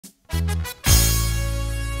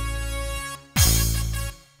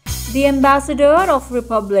The Ambassador of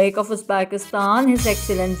Republic of Uzbekistan, His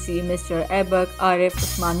Excellency Mr. Aybek Arif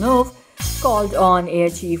Usmanov, called on Air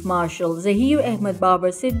Chief Marshal Zaheer Ahmed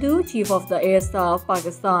Sidhu, Chief of the Air Staff,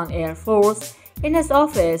 Pakistan Air Force, in his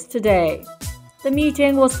office today. The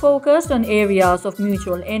meeting was focused on areas of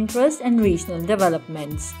mutual interest and regional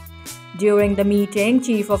developments. During the meeting,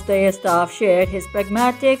 Chief of the Air Staff shared his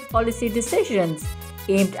pragmatic policy decisions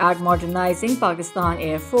aimed at modernizing Pakistan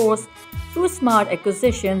Air Force through smart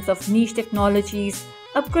acquisitions of niche technologies,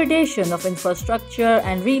 upgradation of infrastructure,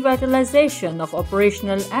 and revitalization of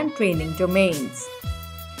operational and training domains.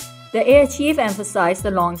 The Air Chief emphasized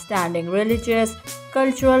the long-standing religious,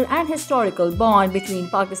 cultural, and historical bond between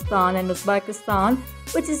Pakistan and Uzbekistan,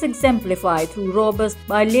 which is exemplified through robust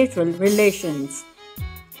bilateral relations.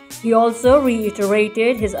 He also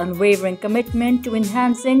reiterated his unwavering commitment to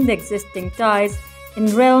enhancing the existing ties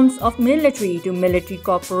in realms of military-to-military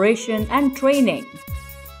cooperation and training.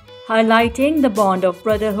 Highlighting the bond of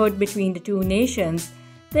brotherhood between the two nations,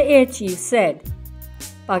 the Air Chief said,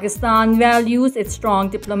 Pakistan values its strong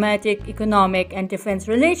diplomatic, economic, and defense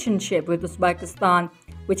relationship with Uzbekistan,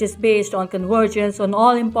 which is based on convergence on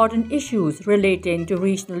all important issues relating to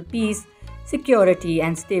regional peace, security,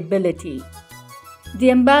 and stability.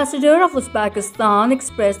 The Ambassador of Uzbekistan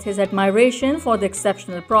expressed his admiration for the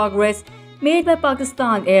exceptional progress made by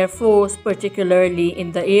Pakistan Air Force, particularly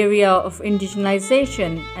in the area of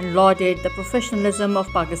indigenization, and lauded the professionalism of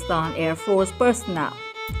Pakistan Air Force personnel.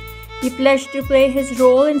 He pledged to play his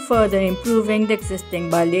role in further improving the existing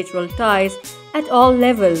bilateral ties at all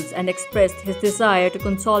levels and expressed his desire to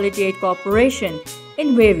consolidate cooperation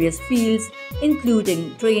in various fields,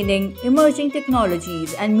 including training, emerging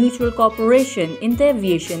technologies, and mutual cooperation in the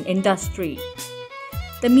aviation industry.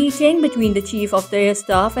 The meeting between the Chief of the Air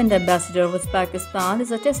Staff and the Ambassador of Uzbekistan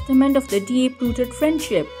is a testament of the deep-rooted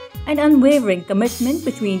friendship and unwavering commitment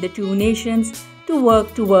between the two nations to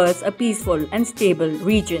work towards a peaceful and stable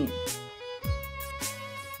region.